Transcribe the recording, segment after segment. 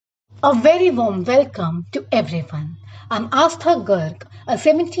A very warm welcome to everyone. I'm Aastha Garg, a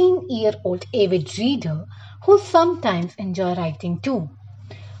 17-year-old avid reader who sometimes enjoys writing too.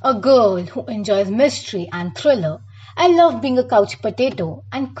 A girl who enjoys mystery and thriller. I love being a couch potato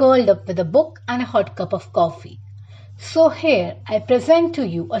and curled up with a book and a hot cup of coffee. So here I present to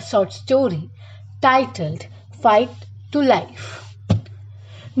you a short story titled Fight to Life.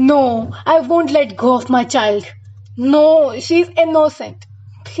 No, I won't let go of my child. No, she's innocent.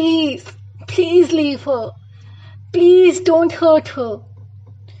 Please, please leave her. Please don't hurt her.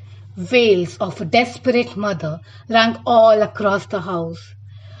 Wails of a desperate mother rang all across the house.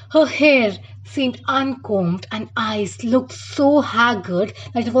 Her hair seemed uncombed and eyes looked so haggard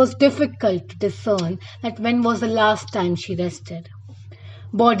that it was difficult to discern that when was the last time she rested.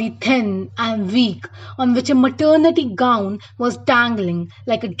 Body thin and weak, on which a maternity gown was dangling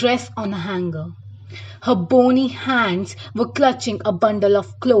like a dress on a hanger. Her bony hands were clutching a bundle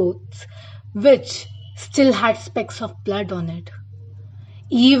of clothes, which still had specks of blood on it.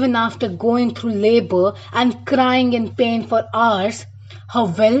 Even after going through labor and crying in pain for hours, her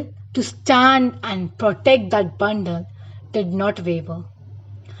will to stand and protect that bundle did not waver.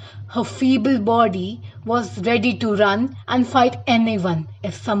 Her feeble body was ready to run and fight anyone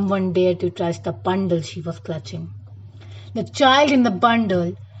if someone dared to touch the bundle she was clutching. The child in the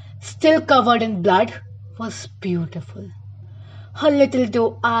bundle, still covered in blood, was beautiful. Her little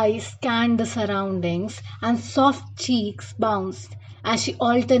doe eyes scanned the surroundings and soft cheeks bounced as she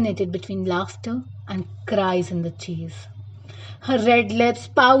alternated between laughter and cries in the chase. Her red lips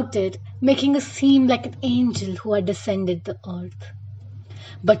pouted, making her seem like an angel who had descended the earth.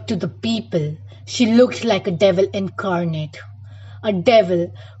 But to the people, she looked like a devil incarnate, a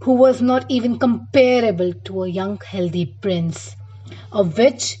devil who was not even comparable to a young healthy prince, a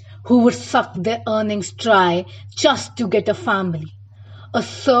witch who would suck their earnings dry just to get a family, a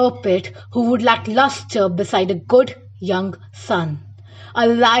serpent who would lack luster beside a good young son, a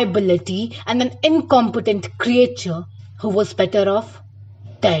liability and an incompetent creature who was better off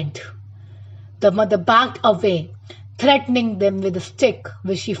dead. The mother backed away, threatening them with a stick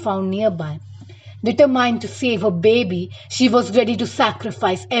which she found nearby. Determined to save her baby, she was ready to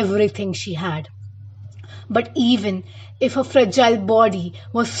sacrifice everything she had. But even if her fragile body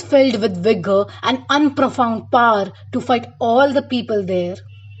was filled with vigor and unprofound power to fight all the people there,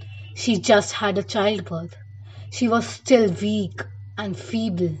 she just had a childbirth. She was still weak and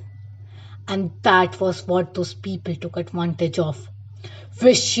feeble. And that was what those people took advantage of.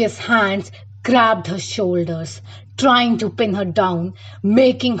 Vicious hands grabbed her shoulders, trying to pin her down,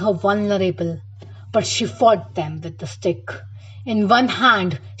 making her vulnerable. But she fought them with the stick. In one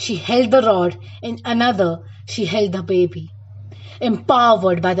hand, she held the rod. In another, she held the baby.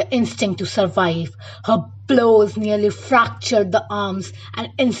 Empowered by the instinct to survive, her blows nearly fractured the arms and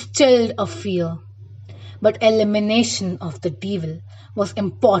instilled a fear. But elimination of the devil was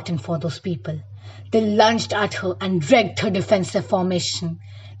important for those people. They lunged at her and wrecked her defensive formation.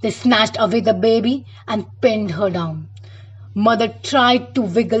 They snatched away the baby and pinned her down. Mother tried to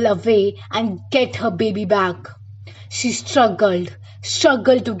wriggle away and get her baby back. She struggled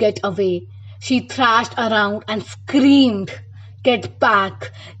to get away. She thrashed around and screamed, "Get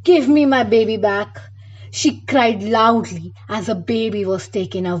back! Give me my baby back!" She cried loudly as her baby was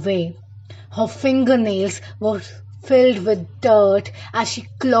taken away. Her fingernails were filled with dirt as she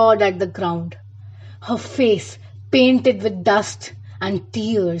clawed at the ground. Her face painted with dust and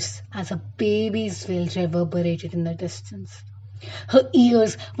tears as a baby's wail reverberated in the distance. Her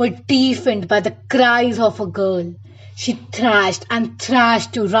ears were deafened by the cries of a girl. She thrashed and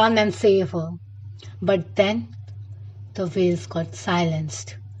thrashed to run and save her. But then the wails got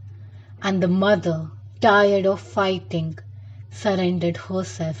silenced, and the mother, tired of fighting, surrendered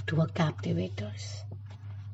herself to her captivators.